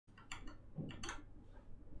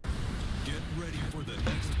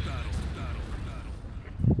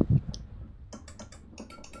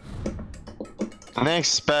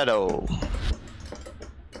Next battle.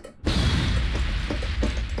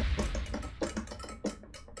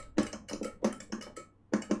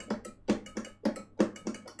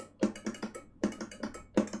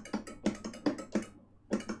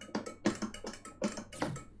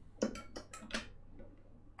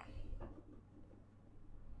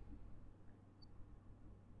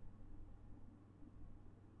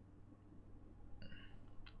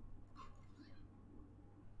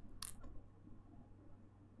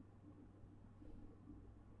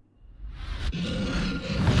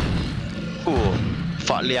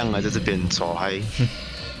发亮啊，在这边走还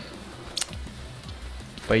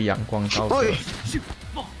被阳光照射。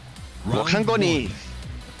我看过你，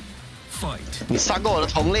你杀过我的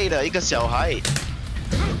同类的一个小孩。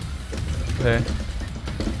对，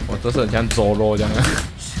我这是很像Soro这样啊。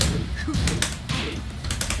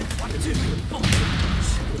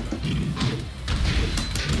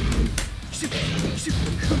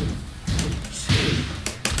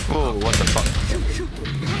哦 ，what the fuck！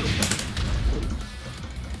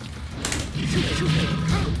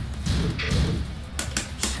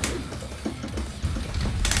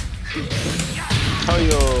 哎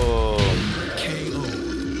呦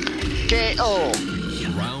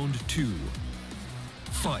 ！KO。Round 2.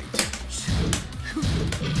 Fight.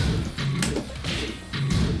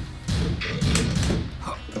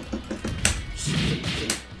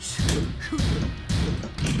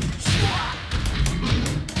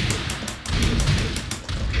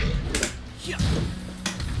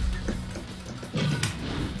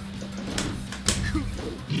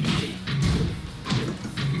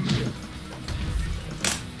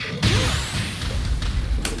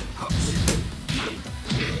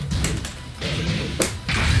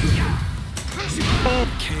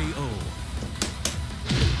 KO.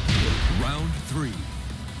 Round 3.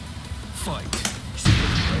 Fight.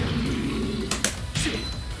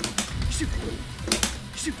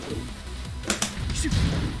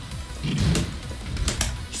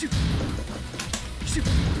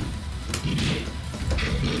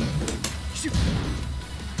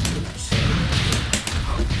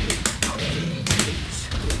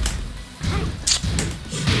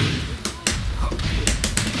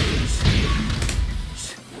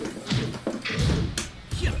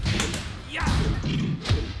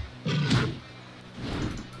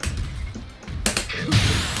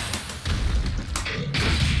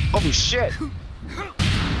 Oh shit!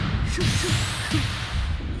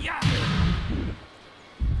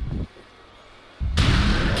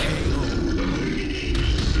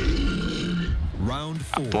 Round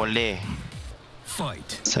 4. Boleh.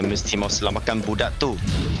 Fight. Saya mesti mau selamatkan budak tu.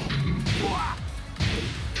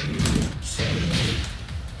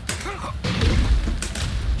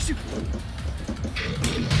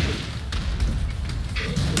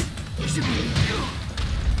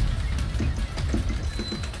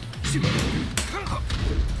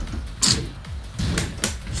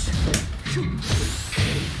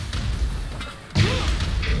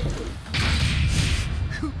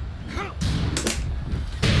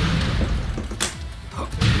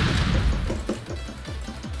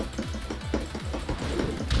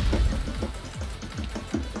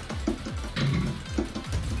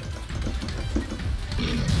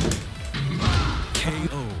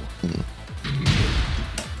 KO.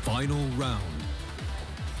 Final round.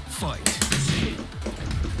 Fight.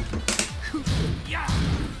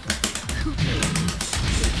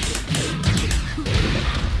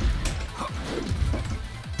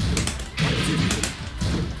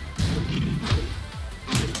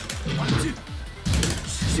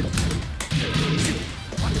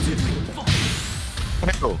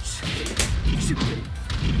 Oh.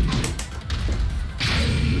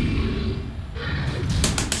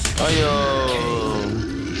 Ayo.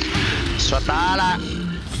 Swatara.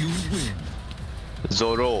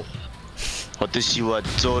 Soro. 私は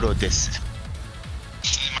Soroです。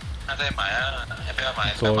那再买啊，要不要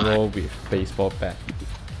买？Soro with baseball bat。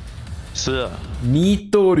是啊。你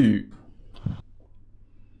多虑。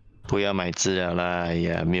不要买资料啦，哎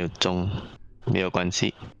呀，没有中，没有关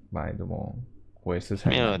系。买的吗？我也是才。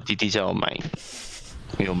没有，弟弟叫我买，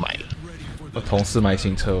没有买。我同事买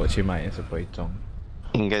新车，我去买也是不会中。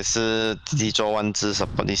应该是弟弟做万字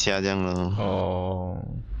support 一下这样咯。哦。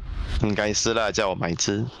应该是啦，叫我买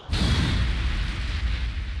字。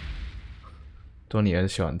多你很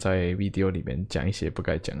喜欢在 video 里面讲一些不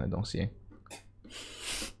该讲的东西。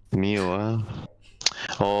没有啊。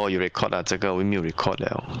哦，有 record 啊，这个我没有 record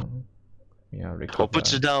了。没有 record。我不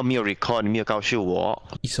知道没有 record，你没有告诉我。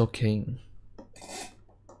It's okay。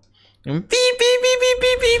哔哔哔哔哔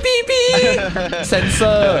哔哔哔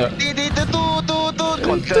 ，sensor。滴滴嘟嘟嘟嘟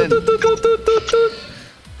content。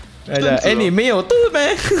哎，你没有对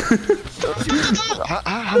没？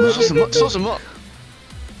他们说什么？说什么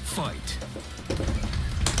Fight.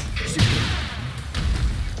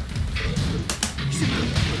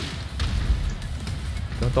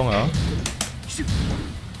 不要动啊！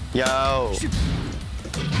有。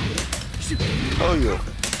哦呦！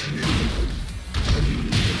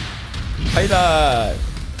拍的。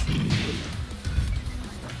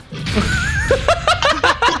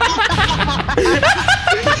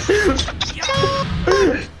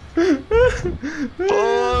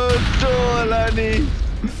bodoh lah ni.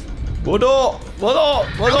 Bodoh.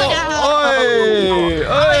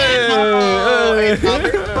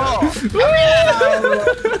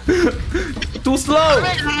 Too slow.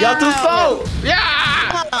 Yeah, too slow. Yeah.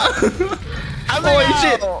 Holy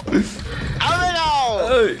shit.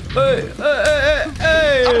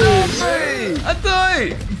 Aduh.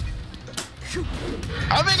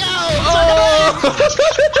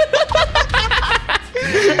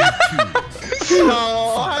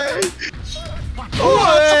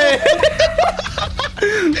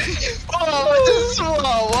我真说了，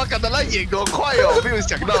我感到他眼够快哦，没有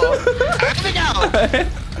想到。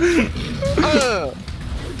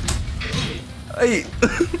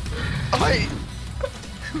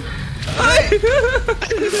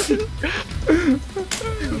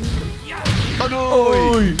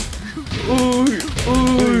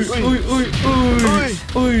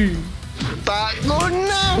Tak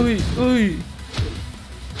guna.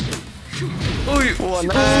 Wah,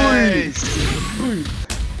 nice.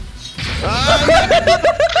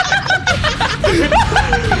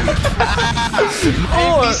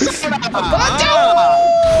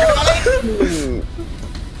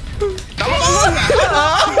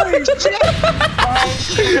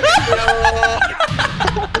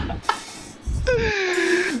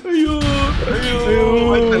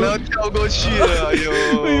我等到跳过去了，哎呦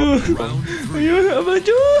，apa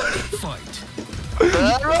tu?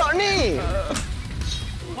 Teruk ni.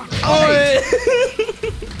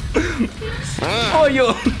 Oh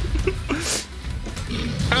yo.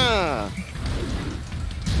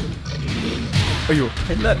 Ayo,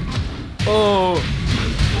 headlet.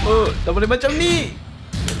 Tak boleh macam ni.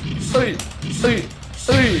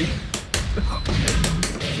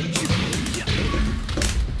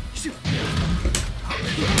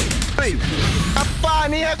 Apa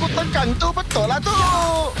ni aku tekan tu betul lah tu.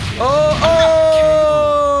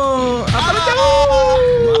 Apa macam?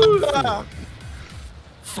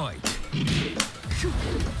 Fight.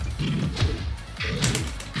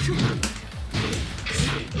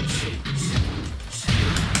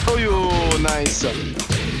 Oh yo, nice.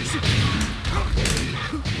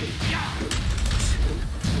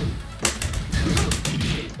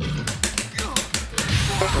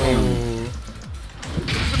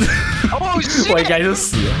 Oh shit！ 我应该是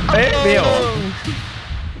死了。哎，没有。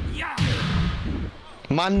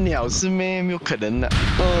慢了是咩？没有可能的。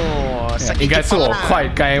哦，应该是我快，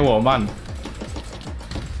该我慢。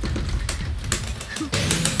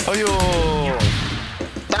哎呦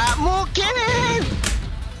！Tak mungkin！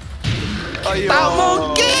 哎呦！ Tak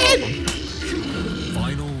mungkin！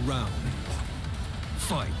 Final round.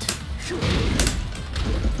 Fight.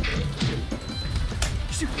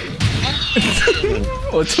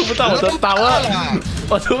 我出不到我的刀了，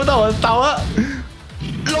我出不到我的刀了。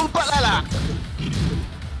lompat lah！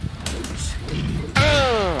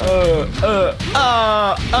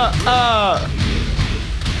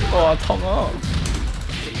 哇，痛哦！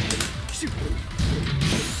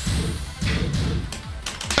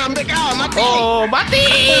哦，mati！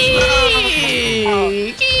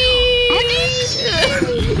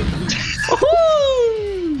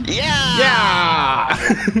 Yeah！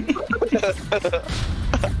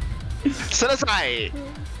 selesai。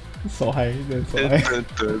手还真手还。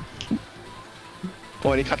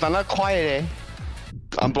哇，你katana快嘞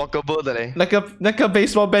 ，unblockable 的嘞。那个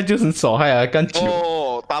baseball bat 就是手害啊，更久。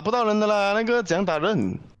哦，打不到人的啦，那个怎样打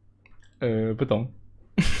人？不懂。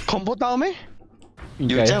恐怖刀没？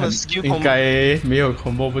有这样的 skill 应该没有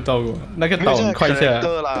combo不到过。那个刀很快下来。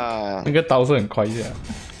那个刀是很快下来。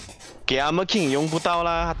给Armor King 用不到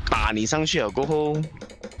啦，打你上去了过后，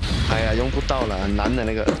哎呀，用不到了，很难的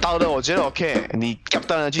那个刀的，我觉得 OK， 你夹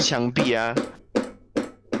到人去枪毙啊，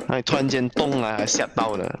那你突然间动啊，吓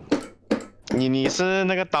到了。你是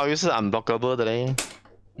那个刀又是 unblockable 的嘞？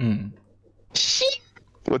嗯。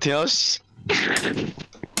我听到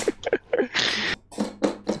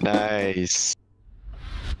nice。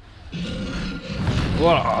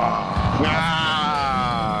哇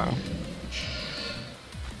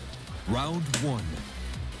！Round 1.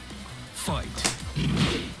 Fight.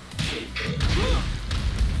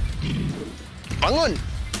 bangun.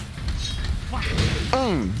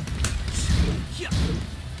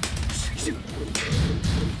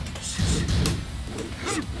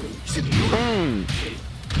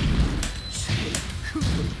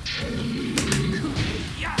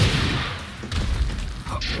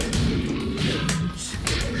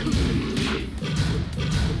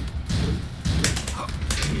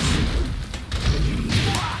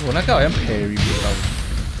我那个好像 parry 不到。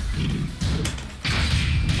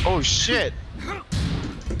Oh shit!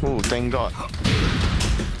 Oh, thank God.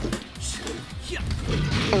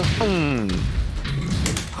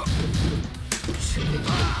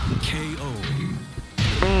 KO.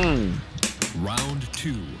 Round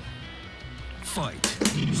 2. Fight.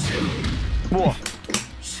 哇！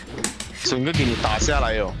整个给你打下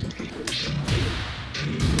来哦。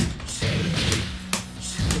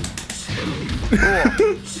哇！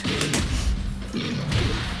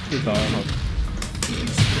这打得好。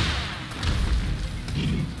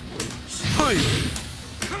嘿！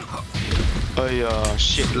哎呀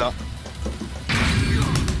 ，shit 了！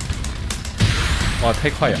哇，太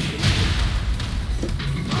快了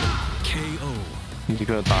KO. 你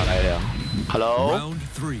给我打来了 ，Hello？ Round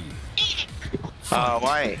 3. 啊，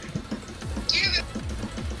喂。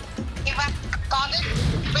If I got it,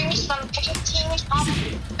 bring me some painting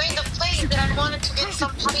during the play that I wanted to get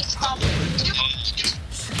some funny stuff too.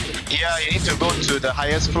 Yeah, you need to go to the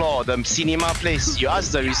highest floor, the cinema place. You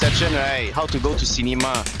ask the reception, right, how to go to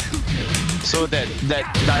cinema. So that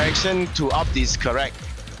direction to up is correct.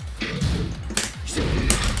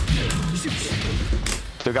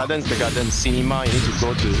 The gardens, cinema. You need to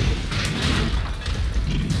go to.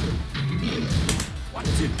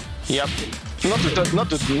 Yep. Not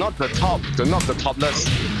the topless.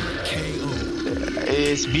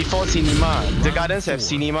 It's before cinema. The gardens have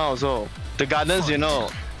cinema also. The gardens, you know.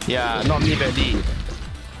 Yeah, not me badly.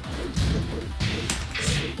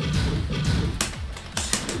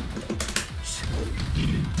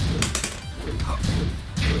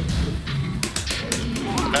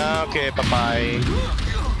 Okay, bye bye.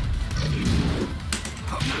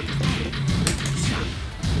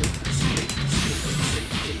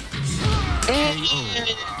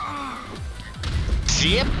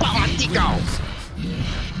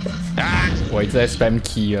 Ah! 我一直在 spam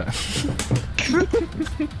key 啊。